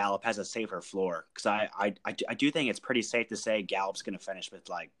Gallup has a safer floor, because I do think it's pretty safe to say Gallup's going to finish with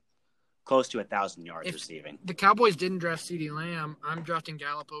close to 1,000 yards receiving. The Cowboys didn't draft CeeDee Lamb, I'm drafting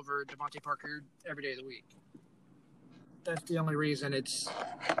Gallup over Devontae Parker every day of the week. That's the only reason it's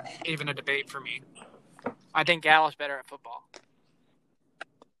even a debate for me. I think Gallup's better at football.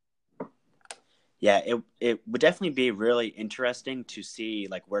 Yeah, it would definitely be really interesting to see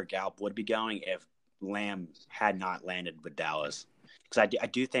where Gallup would be going if Lamb had not landed with Dallas. Because I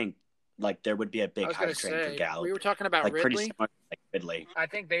do think there would be a big hype train for Gallup. We were talking about Ridley. Pretty similar to Ridley. I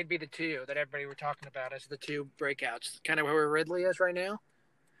think they'd be the 2 that everybody were talking about as the 2 breakouts, kind of where Ridley is right now.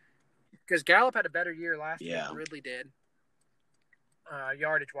 Because Gallup had a better year last year than Ridley did,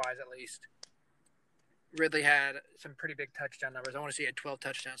 yardage-wise at least. Ridley had some pretty big touchdown numbers. I want to say he had 12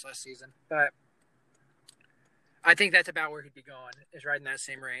 touchdowns last season. But I think that's about where he'd be going, is right in that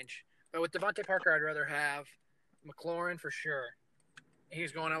same range. But with Devontae Parker, I'd rather have McLaurin for sure.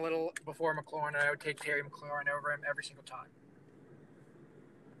 He's going a little before McLaurin, and I would take Terry McLaurin over him every single time.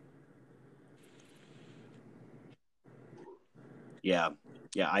 Yeah,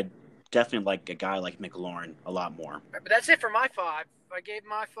 I definitely like a guy like McLaurin a lot more. But that's it for my 5. I gave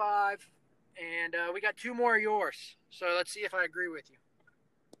my 5, and we got 2 more of yours. So let's see if I agree with you.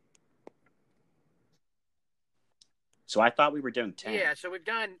 So I thought we were doing 10. Yeah, so we've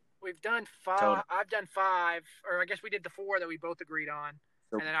done 5. Total. I've done 5, or I guess we did the 4 that we both agreed on.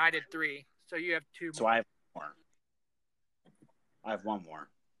 and then I did 3. So you have 2 So more. I have more. I have one more.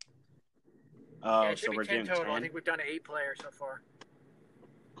 Yeah, Oh, it should so be we're 10 doing total. 10? I think we've done 8 players so far.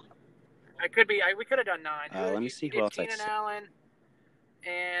 We could have done 9. Let me see who did else I Keenan said. Allen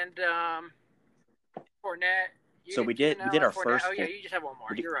and Fournette. So we Keenan did Allen, our Fournette. first. Oh yeah, you just have one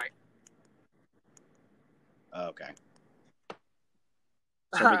more. You're right. Okay.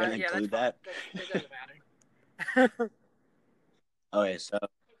 So we're gonna yeah, include that. That doesn't matter. Okay,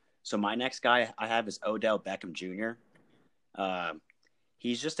 so my next guy I have is Odell Beckham Jr.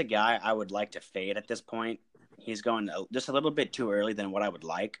 He's just a guy I would like to fade at this point. He's going just a little bit too early than what I would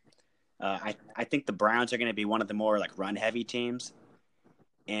like. I think the Browns are going to be one of the more like run heavy teams,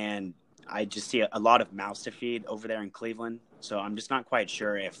 and I just see a lot of mouths to feed over there in Cleveland. So I'm just not quite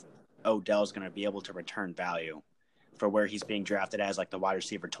sure if Odell's going to be able to return value for where he's being drafted as like the wide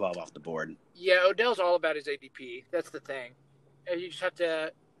receiver 12 off the board. Yeah, Odell's all about his ADP. That's the thing. You just have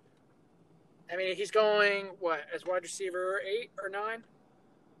to. I mean, he's going as wide receiver 8 or 9,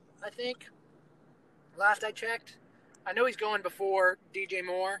 I think. Last I checked, I know he's going before DJ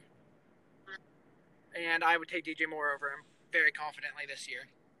Moore, and I would take DJ Moore over him very confidently this year.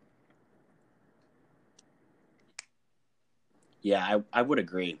 Yeah, I would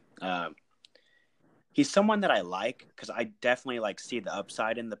agree. He's someone that I like because I definitely like see the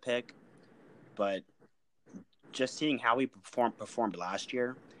upside in the pick, but just seeing how he performed last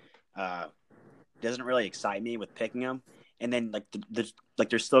year doesn't really excite me with picking him. And then there's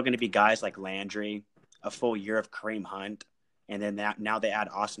still going to be guys like Landry, a full year of Kareem Hunt, and then now they add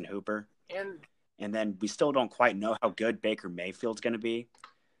Austin Hooper, and then we still don't quite know how good Baker Mayfield's going to be.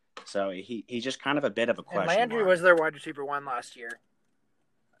 So he's just kind of a bit of a question. And Landry was their wide receiver 1 last year.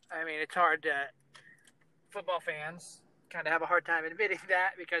 I mean, it's hard to football fans kind of have a hard time admitting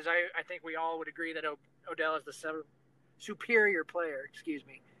that because I think we all would agree that Odell is the superior player,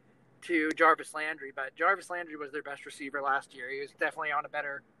 to Jarvis Landry. But Jarvis Landry was their best receiver last year. He was definitely on a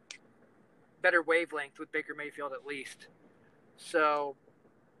better wavelength with Baker Mayfield at least. So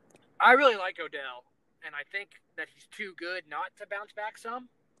I really like Odell, and I think that he's too good not to bounce back some.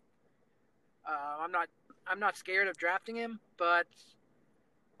 I'm not scared of drafting him, but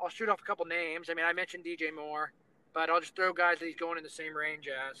I'll shoot off a couple names. I mean, I mentioned DJ Moore, but I'll just throw guys that he's going in the same range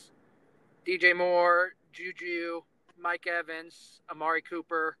as. DJ Moore, Juju, Mike Evans, Amari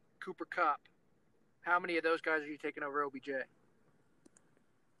Cooper, Cooper Kupp. How many of those guys are you taking over OBJ?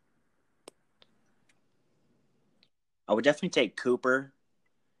 I would definitely take Cooper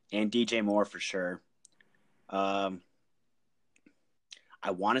and DJ Moore for sure. I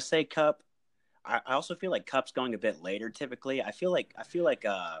want to say Kupp. I also feel like Kupp's going a bit later. Typically, I feel like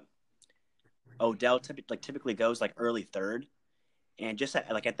Odell typically goes like early third, and just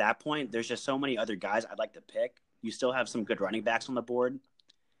at that point, there's just so many other guys I'd like to pick. You still have some good running backs on the board,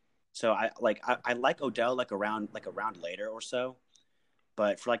 so I like Odell like around later or so.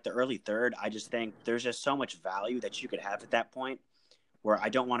 But for like the early third, I just think there's just so much value that you could have at that point where I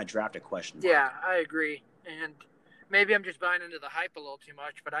don't want to draft a question mark. Yeah, I agree, and maybe I'm just buying into the hype a little too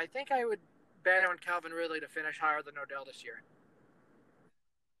much, but I think I would bet on Calvin Ridley to finish higher than Odell this year.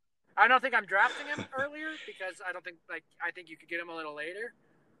 I don't think I'm drafting him earlier because I think you could get him a little later,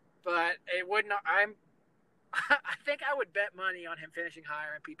 but it would not. I think I would bet money on him finishing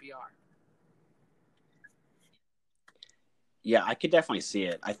higher in PPR. Yeah, I could definitely see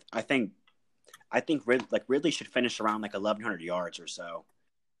it. I think Ridley should finish around like 1,100 yards or so,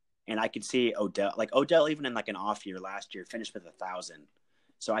 and I could see Odell even in like an off year last year finished with 1,000.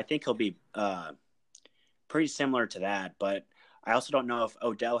 So I think he'll be pretty similar to that. But I also don't know if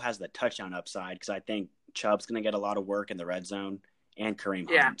Odell has the touchdown upside because I think Chubb's going to get a lot of work in the red zone and Kareem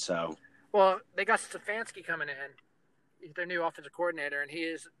Hunt. So, well, they got Stefanski coming in. He's their new offensive coordinator, and he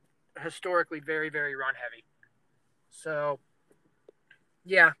is historically very, very run heavy. So,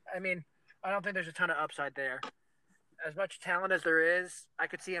 yeah, I mean, I don't think there's a ton of upside there. As much talent as there is, I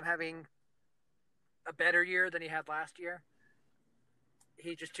could see him having a better year than he had last year.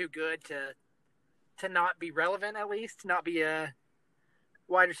 He's just too good to not be relevant, at least, to not be a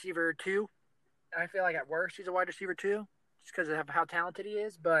wide receiver 2. I feel like at worst he's a wide receiver 2 just because of how talented he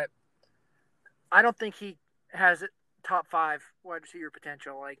is, but I don't think he has top 5 wide receiver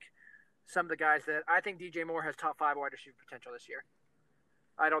potential like some of the guys that I think DJ Moore has top 5 wide receiver potential this year.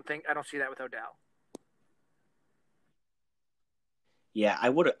 I don't see that with Odell. Yeah, I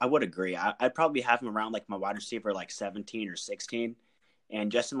would agree. I'd probably have him around like my wide receiver like 17 or 16. And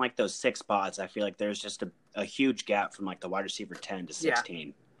just in like those 6 spots, I feel like there's just a huge gap from like the wide receiver 10 to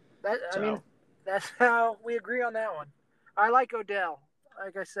 16. Yeah. I mean, that's how we agree on that one. I like Odell.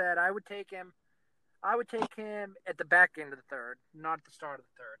 Like I said, I would take him. I would take him at the back end of the third, not at the start of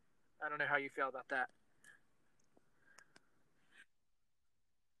the third. I don't know how you feel about that.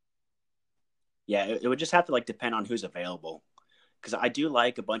 Yeah, it would just have to like depend on who's available. Because I do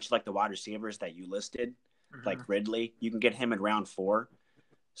like a bunch of like the wide receivers that you listed, like Ridley. You can get him in round 4.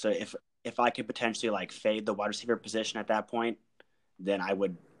 So if I could potentially like fade the wide receiver position at that point, then I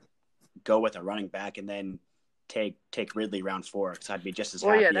would go with a running back and then take Ridley round 4 because I'd be just as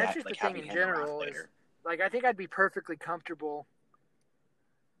happy that's at just like the thing having in him around general. later. Like, I think I'd be perfectly comfortable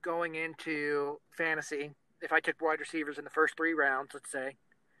going into fantasy if I took wide receivers in the first 3 rounds, let's say,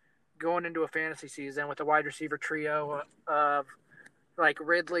 going into a fantasy season with a wide receiver trio of like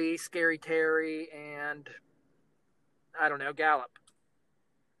Ridley, Scary Terry, and I don't know, Gallup.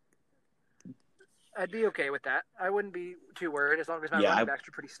 I'd be okay with that. I wouldn't be too worried as long as my running backs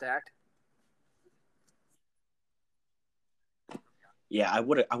are pretty stacked. Yeah, I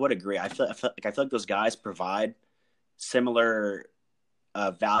would agree. I feel like those guys provide similar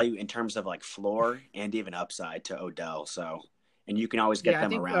value in terms of like floor and even upside to Odell. So, and you can always get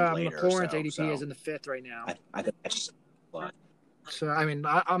them around later. McLaurin's ADP is in the 5th right now. I think that's just fun. So I mean,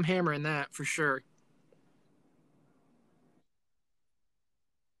 I'm hammering that for sure.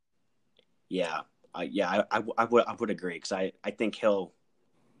 Yeah, I would agree because I think he'll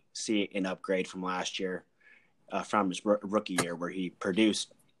see an upgrade from last year, from his rookie year where he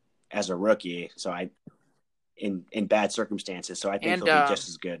produced as a rookie. So in bad circumstances. So I think he'll be just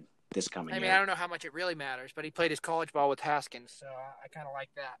as good this coming year. I don't know how much it really matters, but he played his college ball with Haskins, so I kind of like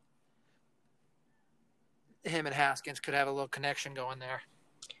that. Him and Haskins could have a little connection going there.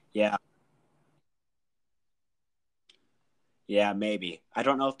 Yeah. Yeah, maybe. I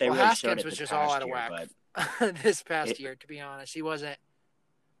don't know if they really showed it was this just past all out of year, whack but this past year, to be honest. He wasn't.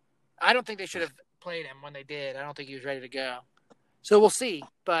 I don't think they should have played him when they did. I don't think he was ready to go. So we'll see.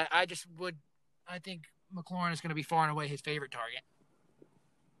 But I think McLaurin is going to be far and away his favorite target.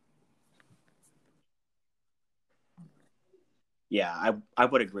 Yeah, I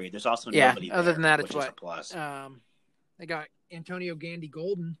would agree. There's also nobody other there, than that, which is a plus. They got Antonio Gandy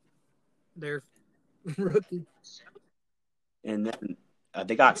Golden, their rookie. And then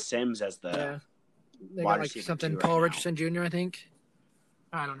they got Sims as the they got like something Paul Richardson Jr., I think.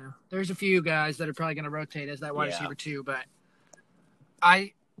 I don't know. There's a few guys that are probably going to rotate as that wide receiver too, but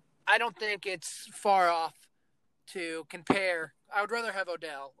I don't think it's far off to compare. I would rather have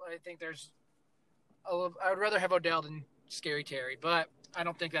Odell. I would rather have Odell than Scary Terry, but I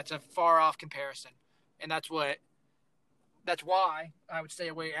don't think that's a far off comparison, and that's why I would stay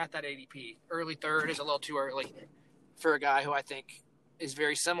away at that ADP. Early third is a little too early for a guy who I think is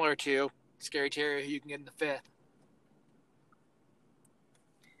very similar to Scary Terry, who you can get in the 5th.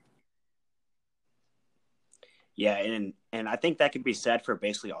 Yeah, and I think that could be said for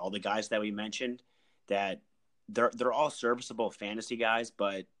basically all the guys that we mentioned, that they're all serviceable fantasy guys,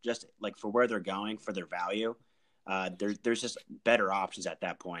 but just like for where they're going for their value, there's just better options at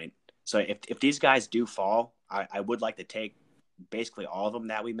that point. So if these guys do fall, I would like to take basically all of them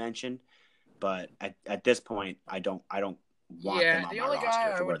that we mentioned, but at this point, I don't want them on my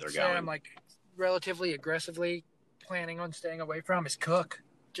roster for where they're going. I'm like relatively aggressively planning on staying away from is Cook,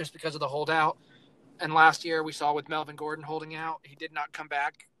 just because of the holdout. And last year we saw with Melvin Gordon holding out, he did not come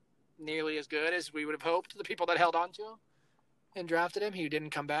back nearly as good as we would have hoped. The people that held on to him and drafted him, he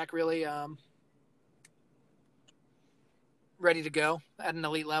didn't come back really ready to go at an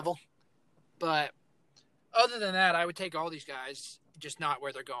elite level. But other than that, I would take all these guys, just not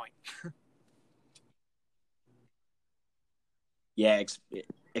where they're going. Yeah,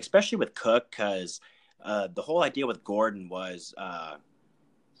 especially with Cook, because the whole idea with Gordon was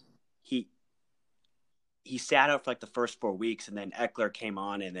he sat out for like the first 4 weeks, and then Eckler came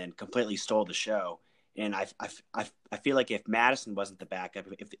on and then completely stole the show. And I feel like if Madison wasn't the backup,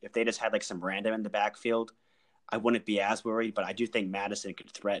 if they just had like some random in the backfield, I wouldn't be as worried. But I do think Madison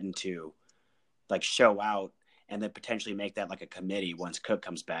could threaten to like show out and then potentially make that like a committee once Cook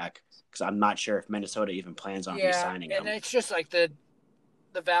comes back, because I'm not sure if Minnesota even plans on re-signing him. And it's just like the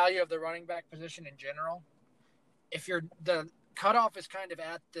value of the running back position in general. If the cutoff is kind of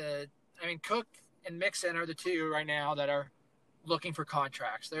at Cook and Mixon are the two right now that are looking for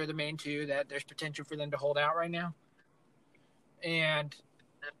contracts. They're the main two that there's potential for them to hold out right now. And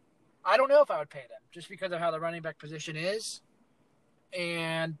I don't know if I would pay them just because of how the running back position is.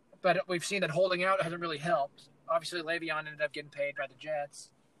 But we've seen that holding out hasn't really helped. Obviously, Le'Veon ended up getting paid by the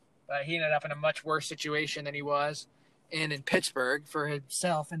Jets, but he ended up in a much worse situation than he was in Pittsburgh for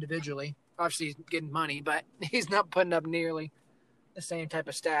himself individually. Obviously, he's getting money, but he's not putting up nearly the same type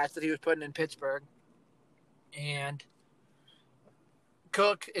of stats that he was putting in Pittsburgh. And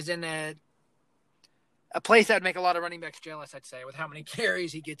Cook is in a place that would make a lot of running backs jealous, I'd say, with how many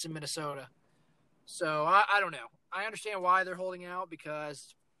carries he gets in Minnesota. So I don't know. I understand why they're holding out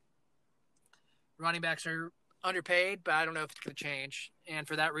because running backs are underpaid, but I don't know if it's going to change. And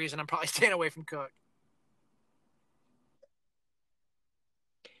for that reason, I'm probably staying away from Cook.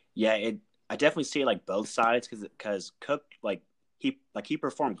 Yeah, I definitely see like both sides because Cook he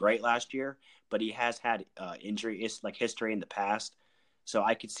performed great last year, but he has had injury history in the past. So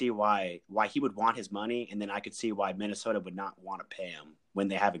I could see why he would want his money, and then I could see why Minnesota would not want to pay him when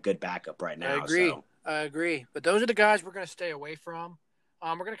they have a good backup right now. I agree. But those are the guys we're going to stay away from.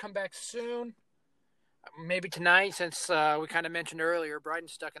 We're going to come back soon, maybe tonight, since we kind of mentioned earlier,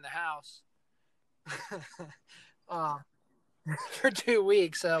 Brighton's stuck in the house for 2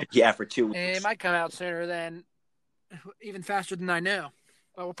 weeks. So yeah, for 2 weeks. And it might come out sooner than, even faster than I know.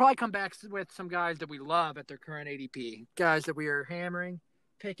 But we'll probably come back with some guys that we love at their current ADP, guys that we are hammering,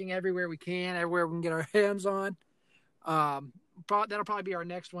 picking everywhere we can, everywhere we can get our hands on. That'll probably be our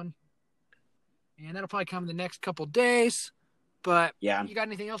next one. And that'll probably come in the next couple days. But yeah, you got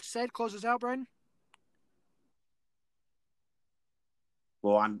anything else to say to close us out, Brian?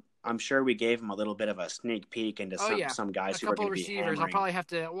 Well, I'm sure we gave him a little bit of a sneak peek into some guys who are going to be hammering. I'll probably have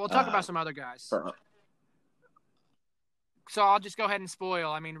to. We'll talk about some other guys. So I'll just go ahead and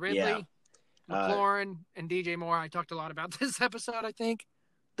spoil. I mean, Ridley, McLaurin, and DJ Moore. I talked a lot about this episode. I think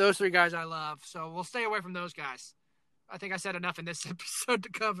those 3 guys I love. So we'll stay away from those guys. I think I said enough in this episode to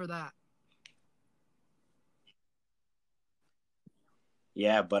cover that.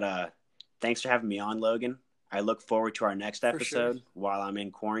 Yeah, but thanks for having me on, Logan. I look forward to our next episode while I'm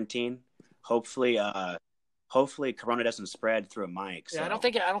in quarantine. Hopefully Corona doesn't spread through a mic. So I don't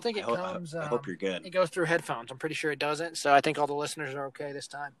think it comes. I hope you're good. It goes through headphones. I'm pretty sure it doesn't. So I think all the listeners are okay this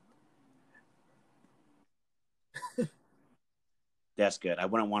time. That's good. I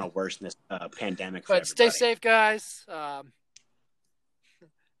wouldn't want to worsen this pandemic. But stay safe, guys.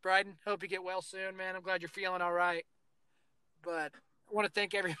 Bryden, hope you get well soon, man. I'm glad you're feeling all right. But I want to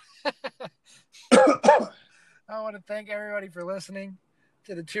thank everybody for listening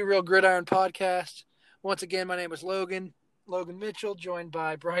to the Two Real Gridiron podcast. Once again, my name is Logan Mitchell, joined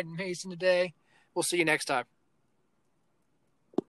by Bryden Mason today. We'll see you next time.